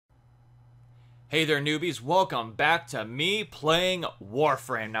Hey there, newbies. Welcome back to me playing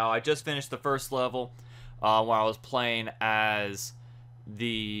Warframe. Now, I just finished the first level where I was playing as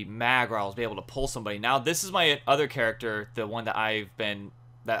the mag where I was able to pull somebody. Now, this is my other character, the one that I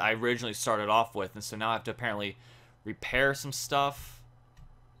originally started off with, and so now I have to apparently repair some stuff.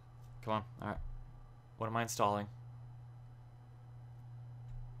 Come on. All right. What am I installing?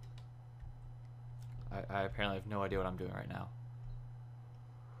 I apparently have no idea what I'm doing right now.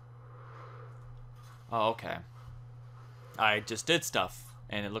 Oh, okay. I just did stuff,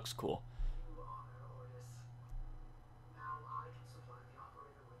 and it looks cool.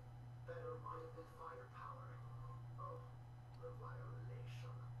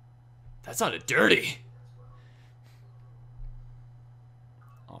 That sounded dirty.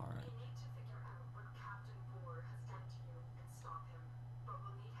 Alright.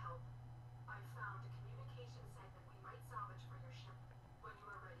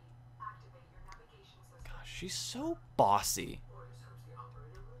 Gosh, she's so bossy.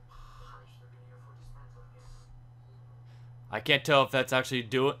 I can't tell if that's actually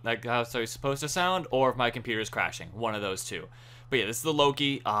like how it's supposed to sound, or if my computer is crashing. One of those two. But yeah, this is the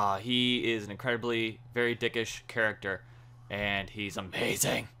Loki. He is an incredibly, very dickish character, and he's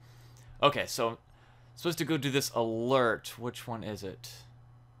amazing. Okay, so I'm supposed to go do this alert. Which one is it?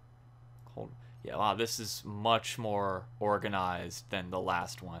 Hold. Yeah, wow, this is much more organized than the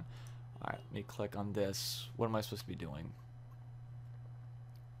last one. All right, let me click on this. What am I supposed to be doing?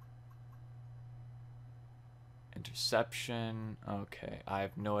 Interception. Okay, I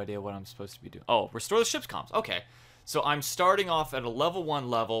have no idea what I'm supposed to be doing. Oh, restore the ship's comms. Okay, so I'm starting off at a level 1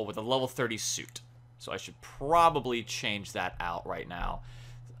 level with a level 30 suit. So I should probably change that out right now.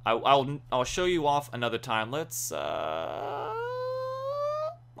 I'll show you off another time. Let's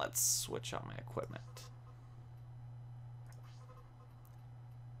switch out my equipment.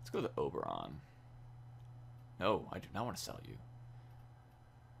 Let's go to Oberon. No, I do not want to sell you.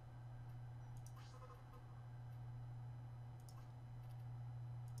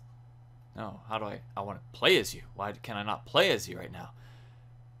 No, how do I want to play as you. Why can I not play as you right now?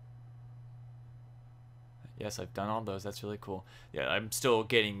 Yes, I've done all those. That's really cool. Yeah, I'm still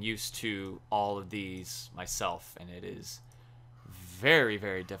getting used to all of these myself, and it is very,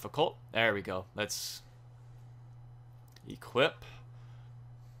 very difficult. There we go. Let's equip.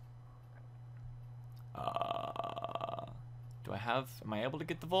 Am I able to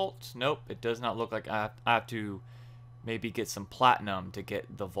get the vault? Nope, it does not look like I have to maybe get some platinum to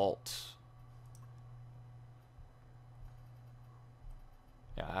get the vault.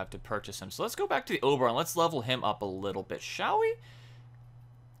 Yeah, I have to purchase him. So let's go back to the Oberon. Let's level him up a little bit, shall we?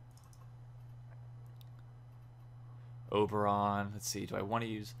 Oberon. Let's see. Do I want to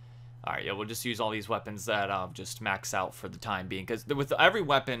use... Alright, yeah, we'll just use all these weapons that just max out for the time being. Because with every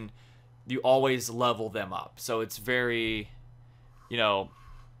weapon, you always level them up. So it's very,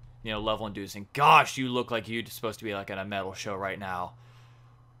 level inducing. Gosh, you look like you're supposed to be like at a metal show right now.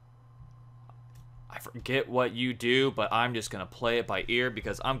 I forget what you do, but I'm just going to play it by ear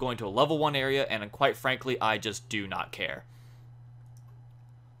because I'm going to a level 1 area, and quite frankly, I just do not care.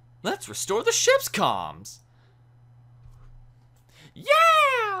 Let's restore the ship's comms!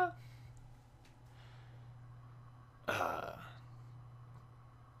 Yeah!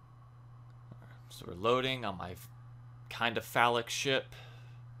 So we're loading on my kind of phallic ship.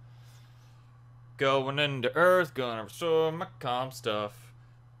 Going into Earth, gonna restore my comm stuff.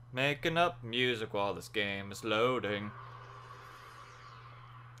 Making up music while this game is loading.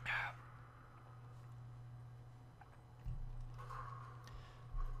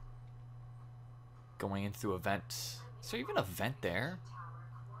 Going in through a vent. Is there even a vent there?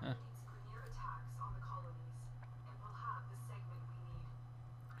 Huh.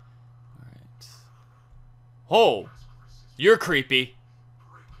 Alright. Oh! You're creepy.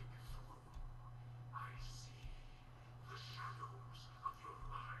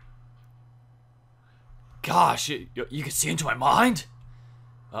 Gosh, you can see into my mind?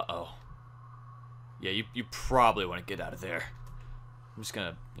 Uh-oh. Yeah, you probably want to get out of there. I'm just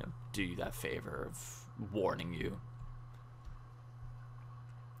gonna do you that favor of warning you.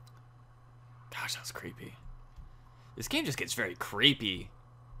 Gosh, that's creepy. This game just gets very creepy.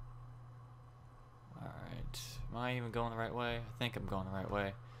 Alright. Am I even going the right way? I think I'm going the right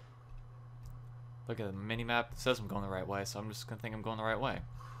way. Look at the mini-map. It says I'm going the right way, so I'm just gonna think I'm going the right way.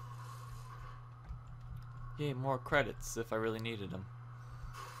 Yay, more credits if I really needed them.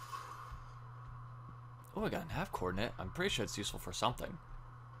 Oh, I got an half coordinate. I'm pretty sure it's useful for something.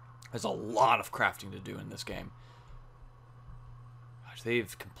 There's a lot of crafting to do in this game. Gosh,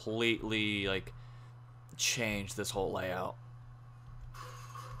 they've completely, changed this whole layout.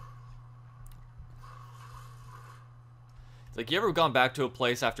 It's like, you ever gone back to a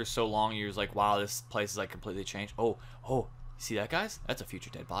place after so long, you're just like, wow, this place is like completely changed. Oh, you see that, guys? That's a future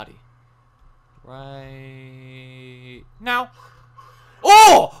dead body. Right now.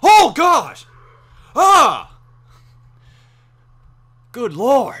 Oh gosh! Ah! Good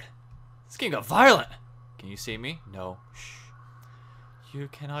lord! This game got violent. Can you see me? No. Shh. You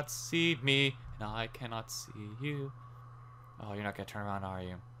cannot see me, and I cannot see you. Oh, you're not gonna turn around, are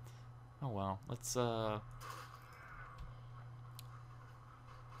you? Oh well. Let's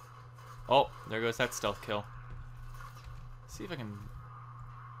Oh, there goes that stealth kill. See if I can.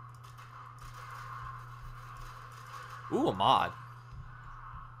 Ooh, a mod.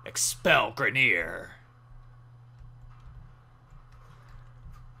 Expel Grenier.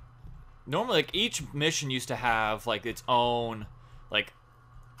 Normally, like, each mission used to have like its own, like,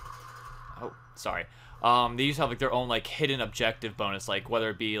 oh, sorry. They used to have like their own like hidden objective bonus, like whether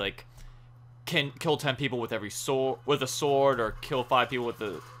it be like can kill 10 people with every sword with a sword, or kill 5 people with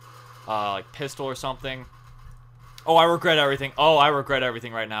the like pistol or something. Oh, I regret everything. Oh, I regret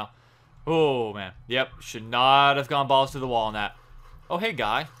everything right now. Oh man, yep, should not have gone balls to the wall on that. Oh, hey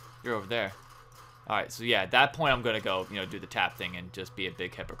guy, you're over there. All right, so yeah, at that point I'm gonna go, do the tap thing and just be a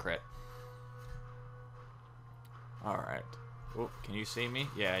big hypocrite. All right. Oh, can you see me?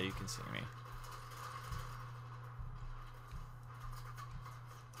 Yeah, you can see me.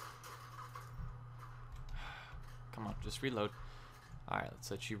 Come on, just reload. Alright,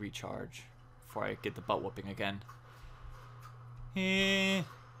 let's let you recharge before I get the butt whooping again. You're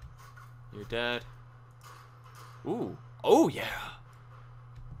dead. Ooh. Oh, yeah.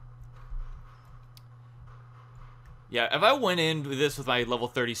 Yeah, if I went in with this with my level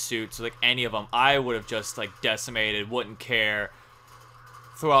 30 suits, like any of them, I would have just, like, decimated, wouldn't care.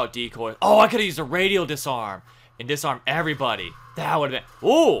 Throw out decoys. Oh, I could have used a radial disarm and disarm everybody. That would have been...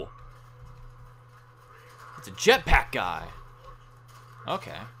 Ooh! It's a jetpack guy.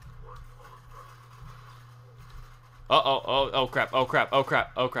 Okay. Oh crap, oh crap, oh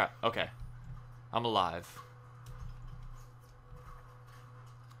crap, oh crap. Okay. I'm alive.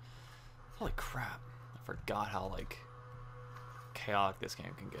 Holy crap. I forgot how, like, chaotic this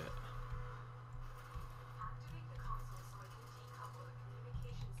game can get.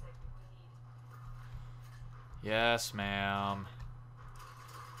 Yes, ma'am.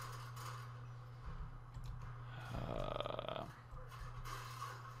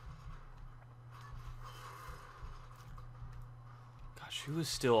 Gosh, who is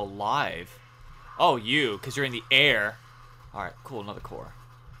still alive? Oh, you, because you're in the air. Alright, cool, another core.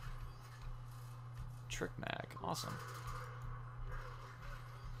 Trick mag, awesome.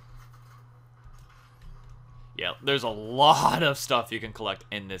 Yeah, there's a lot of stuff you can collect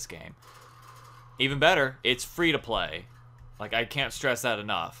in this game. Even better, it's free to play. Like, I can't stress that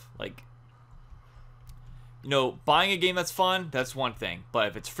enough. Like, buying a game that's fun, that's one thing. But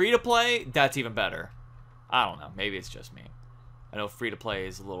if it's free to play, that's even better. I don't know, maybe it's just me. I know free to play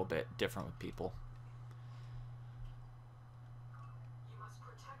is a little bit different with people.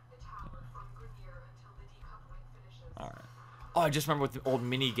 Alright. Oh, I just remember what the old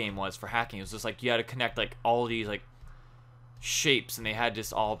mini game was for hacking. It was just like you had to connect like all these like shapes, and they had to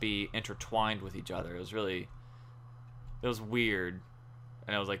just all be intertwined with each other. It was weird,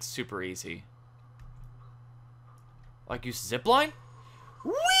 and it was like super easy. Like use zipline?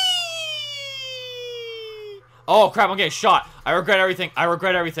 Whee! Oh crap! I'm getting shot. I regret everything. I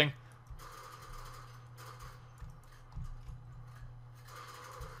regret everything.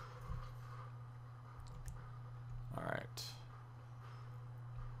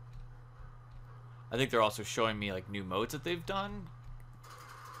 I think they're also showing me like new modes that they've done.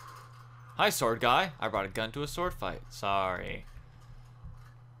 Hi, sword guy. I brought a gun to a sword fight. Sorry.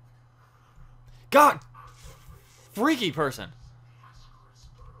 God! Freaky person.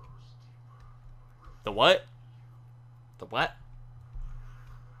 The what? The what?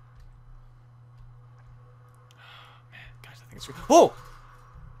 Man, guys, I think it's... Oh!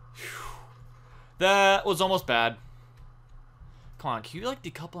 That was almost bad. Come on, can you like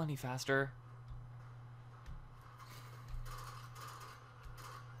decouple any faster?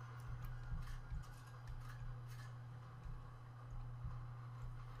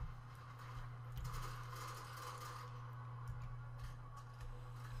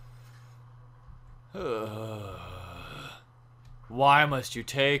 Why must you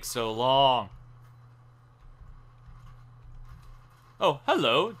take so long? Oh,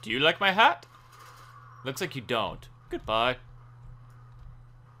 hello. Do you like my hat? Looks like you don't. Goodbye.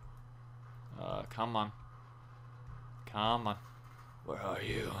 Come on. Come on. Where are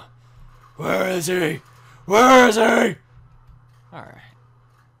you? Where is he? Where is he? Alright.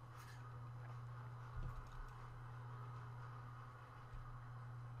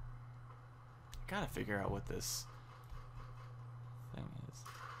 gotta figure out what this thing is.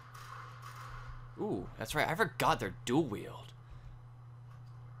 Ooh, that's right. I forgot they're dual wield.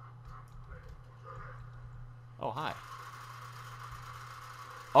 Oh, hi.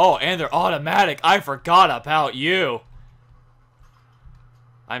 Oh, and they're automatic. I forgot about you.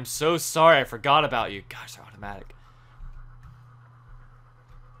 I'm so sorry. I forgot about you. Gosh, they're automatic.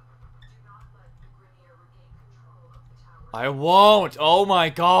 I won't. Oh my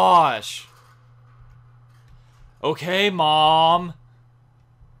gosh. Okay, Mom.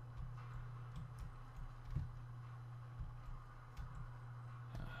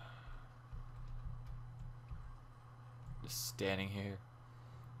 Just standing here.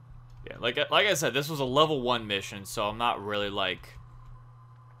 Yeah, like I said, this was a level 1 mission, so I'm not really like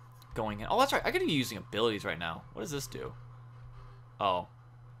going in. Oh, that's right. I could be using abilities right now. What does this do? Oh.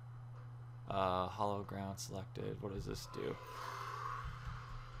 Hollow ground selected. What does this do?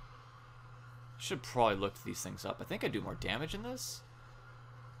 Should probably look these things up. I think I do more damage in this.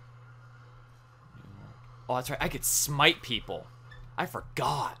 Oh, that's right. I could smite people. I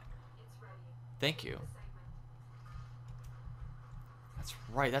forgot. Thank you. That's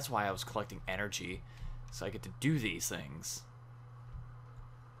right. That's why I was collecting energy. So I get to do these things.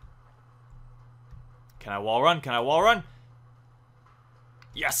 Can I wall run? Can I wall run?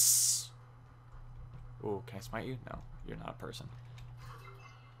 Yes! Ooh, can I smite you? No, you're not a person.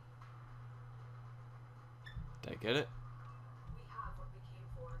 Did I get it?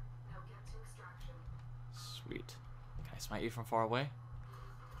 Sweet. Can I smite you from far away?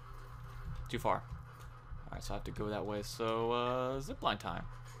 Too far. Alright, so I have to go that way. So, zipline time.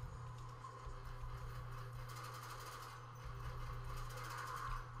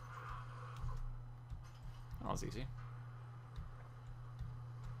 That was easy.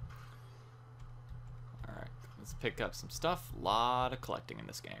 Alright, let's pick up some stuff. A lot of collecting in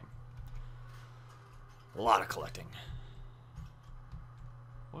this game. A lot of collecting.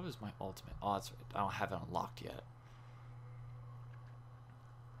 What was my ultimate? Oh, that's right. I don't have it unlocked yet.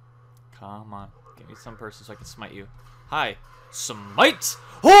 Come on. Give me some person so I can smite you. Hi. Smite!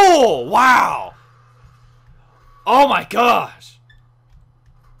 Oh, wow! Oh my gosh!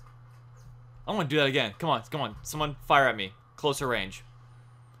 I'm gonna do that again. Come on, come on. Someone fire at me. Closer range.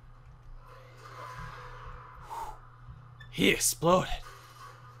 He exploded.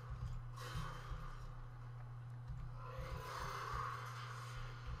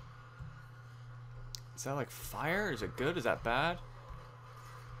 Is that like fire? Is it good? Is that bad?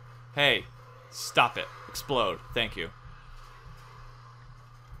 Hey, stop it. Explode. Thank you.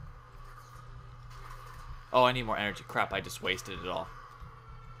 Oh, I need more energy. Crap, I just wasted it all.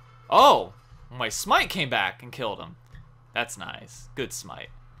 Oh! My smite came back and killed him. That's nice. Good smite.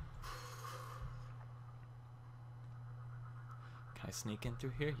 Can I sneak in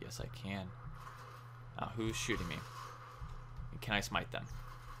through here? Yes, I can. Now, who's shooting me? Can I smite them?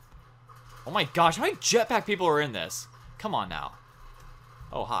 Oh my gosh, how many jetpack people are in this? Come on now.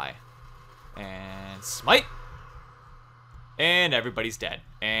 Oh, hi. And smite. And everybody's dead.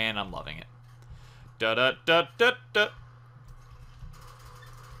 And I'm loving it. Da-da-da-da-da.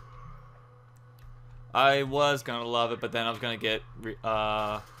 I was gonna love it, but then I was gonna get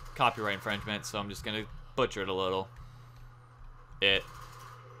copyright infringement, so I'm just gonna butcher it a little.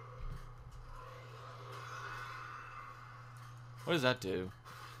 What does that do?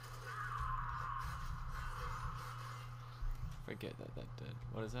 Forget that did.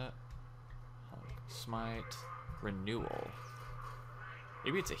 What is that? Smite. Renewal.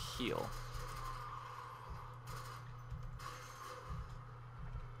 Maybe it's a heal.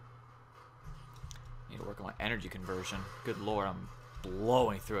 Need to work on my energy conversion. Good lord, I'm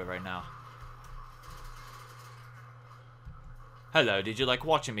blowing through it right now. Hello, did you like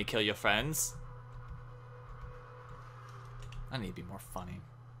watching me kill your friends? I need to be more funny.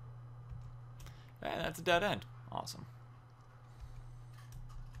 And that's a dead end. Awesome.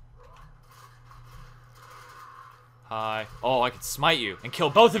 Hi. Oh, I could smite you and kill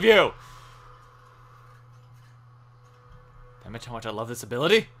both of you! Damn it, how much I love this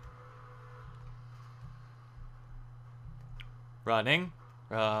ability. Running.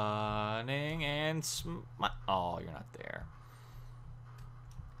 Running and smite. Oh, you're not there.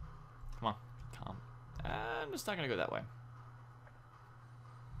 Come on. Come. I'm just not gonna go that way.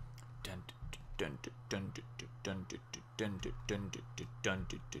 Dun dun dun dun dun dun dun dun dun dun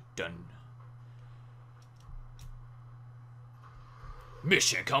dun dun.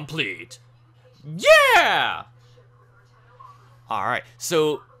 Mission complete. Yeah! Alright,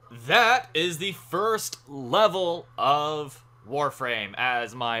 so that is the first level of Warframe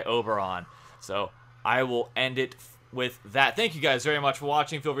as my Oberon. So I will end it with that, thank you guys very much for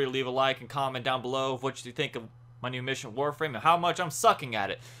watching. Feel free to leave a like and comment down below of what you think of my new mission Warframe and how much I'm sucking at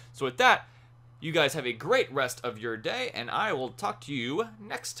it. So with that, you guys have a great rest of your day, and I will talk to you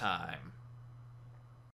next time.